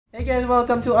Hey guys,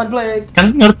 welcome to UNPLAGUED.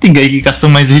 Kalian ngerti gak iki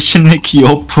customization iki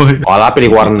opo? Olah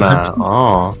pilih warna.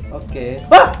 Oh. Oke.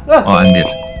 Oh anjir.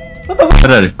 What the fuck?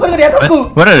 Mana deh? Kau di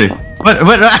atasku? Mana deh?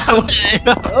 Mana?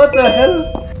 What the hell?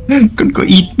 Kan kok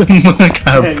hitam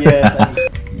kabeh. Yes.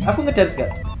 Aku ngedance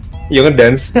gak? Yo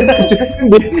ngedance.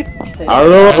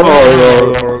 Halo.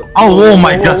 Oh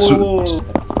my god.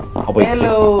 Apa itu?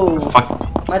 Hello. Fuck.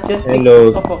 Majestic.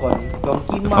 Hello. Sopo kon?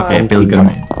 Donkey Mar. Oke, pilgrim.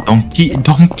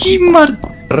 Donkey Mar.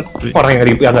 Orang yang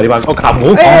dari mana? Oh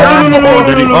kamu?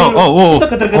 Dari Bisa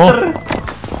geter-geter.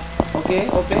 Oke.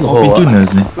 Oh, pintunya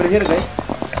sih. We're here guys.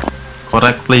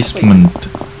 Correct placement.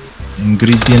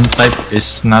 Ingredient type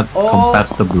is not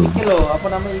compatible. Ini loh, apa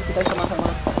namanya kita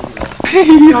sama-sama.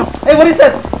 Iya. Hey, what is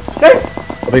that? Guys.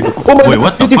 Apa itu? Wait,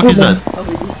 what the fuck is that?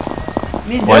 Apa itu?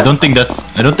 Ninja. Oh, I don't think that's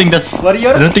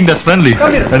Warrior? I don't think that's friendly.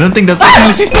 Come here. I don't think that's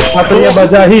friendly. Satunya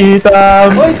baja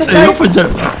hitam. Oh, itu Saya guys. pacar.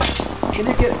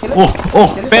 Ini kira. Oh,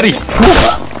 Perry.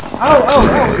 Au.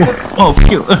 Oh,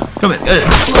 fuck you. Come here.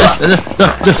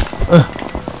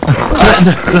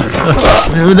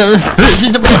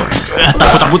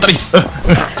 Takut teri.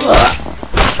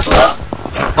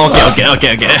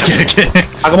 Oke.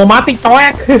 Aku mau mati,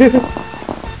 coek.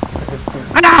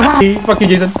 Ada. Fuck you,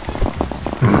 Jason.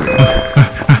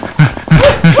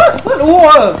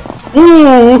 Wah.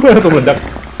 Langsung meledak.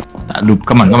 Tak loop,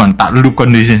 come on. Tak loop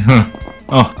kondisi.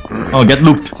 Oh, get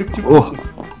loop. Oh.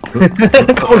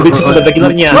 Kamu lebih cepat dari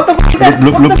killernya. What the fuck is that?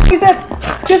 Look. What the fuck is that?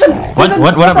 Jason. What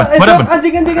happened?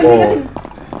 Anjing.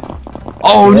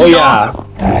 Oh no. Ya.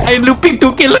 I'm looping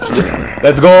 2 killers.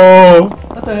 Let's go.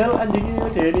 What the hell? Anjingnya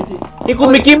udah ini sih.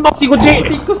 Iku Mickey Mouse iku, Ci.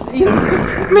 Tikus.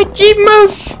 Mickey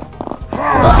Mouse.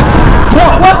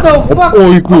 What the fuck?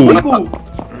 Oh, iku.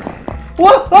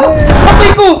 Wah, apa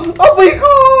iku?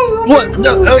 What? What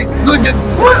the hell?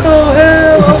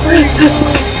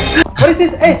 What is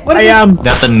this? What is Ayam.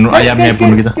 Datang ayamnya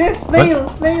pun kita. Guys, snail.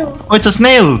 Oh, it's a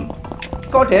snail.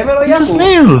 Kok demel lo It's a ya?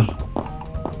 snail.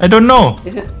 I don't know.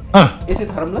 Is it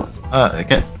harmless? I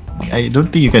don't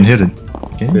think you can hear it.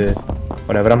 Okay.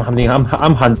 Whatever, I'm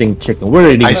hunting chicken. Where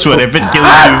are you? I swear if it kills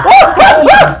you.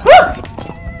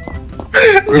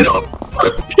 No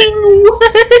fucking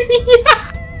way.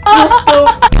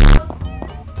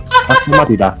 Aku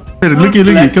mati dah.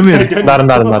 Lagi, come here.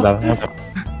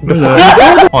 Bentar.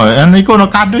 Oh, and iku no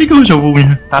kado iku siapa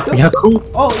punya? Tapi aku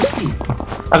Oh,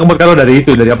 ini. berkado dari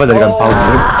itu, dari apa? Dari kan pound.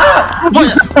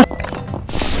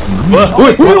 Wah,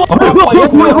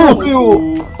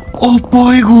 Oh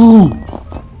boy, gu.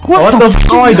 what the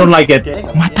fuck? Oh, I don't like it.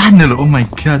 Matanya lo, oh my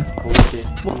god.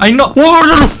 I know.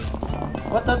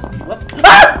 What?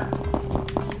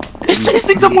 It's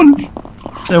chasing someone.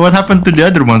 So what happened to the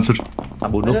other monster? I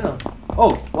don't know.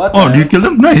 Oh, what? Oh, you killed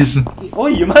him? Nice. Oh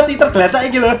iya mati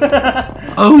tergeletak iki lho.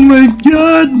 Oh my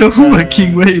god, no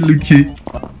fucking way, Lucky.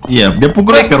 Iya, dia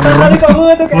pukulnya ke Tadi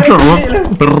kamu tuh kayak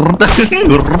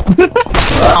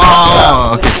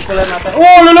Oh, oke. pukulan mata.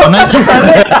 Oh, lu. Nice.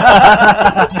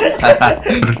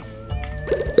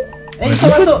 Itu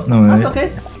masuk. Masuk,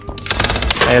 guys.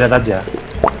 Ayo lihat aja.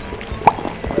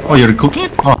 Oh, you're cooking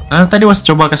it? Oh, tadi was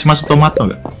coba kasih masuk tomato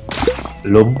nggak?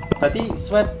 Belum. Berarti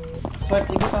sweat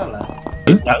itu salah.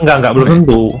 Enggak, belum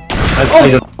tentu.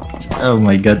 Oh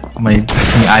my god, my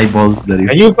eyeballs dari.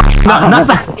 Can you? Nah.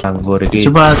 Anggur ini.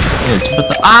 Coba,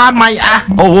 cepet.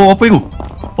 Oh, apa itu?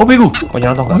 Kau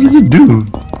nyontok What nggak does sih? it do?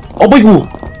 Apa itu?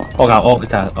 Oh kamu.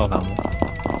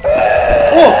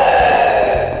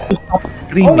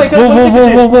 Oh my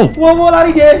god. Wow,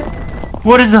 lari dia.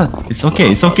 What is that? It's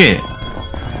okay.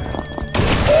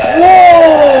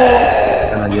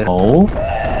 Oh.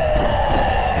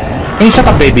 Hey, shut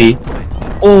up, baby.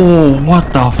 Oh, what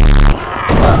the f?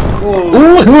 Oh,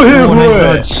 Oh, nice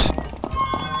dodge.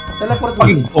 teleport.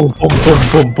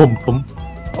 Bom.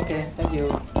 Oke, thank you.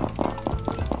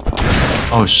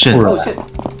 Oh shit. Oh shit.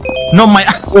 No, my.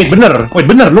 Wait,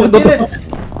 bener. Lu Village.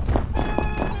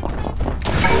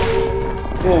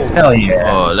 Oh. Hell yeah.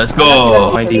 Oh, let's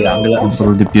go. My dia, ambil.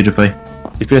 Perlu di purify.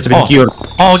 If you have been cured.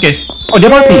 Oh, oke. Oh, dia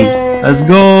mati. Let's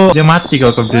go. Dia mati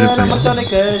kalau kau purify. Mercone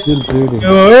guys.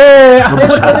 Weh.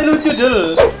 Lucu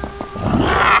dul.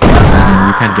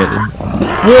 You can't get in.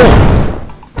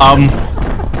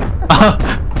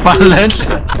 Valen.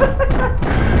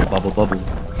 Bubble.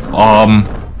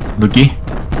 Lucky.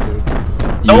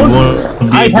 You won't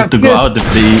be able to go out if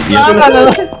they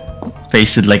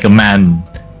face it like a man.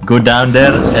 Go down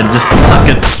there and just suck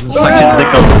his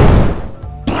dick out.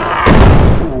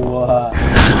 Wah.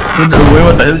 Wait,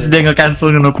 what the hell? Dia nge-cancel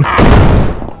kenapa?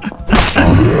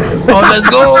 Oh, let's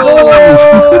go!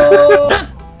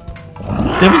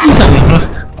 Dia masih sisa nih.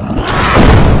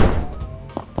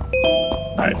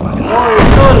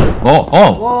 betul.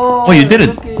 Oh, you did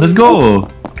it. Okay. Let's go.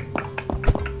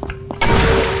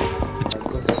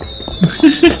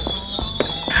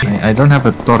 I don't have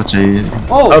a torch.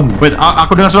 Oh, Wait,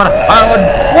 aku dengar suara.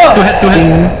 wah. To head.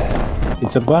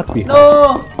 It's a Barbie house.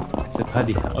 No. It's a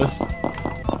Barbie house.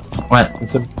 What?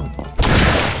 It's a...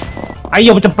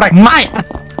 Ayo ceprek. My.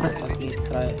 Okay,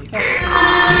 try.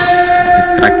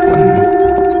 Crack one.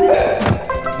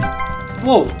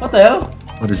 Whoa, what the hell?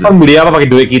 What is it? Kan beli apa pakai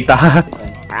duit kita?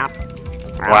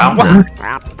 Wow.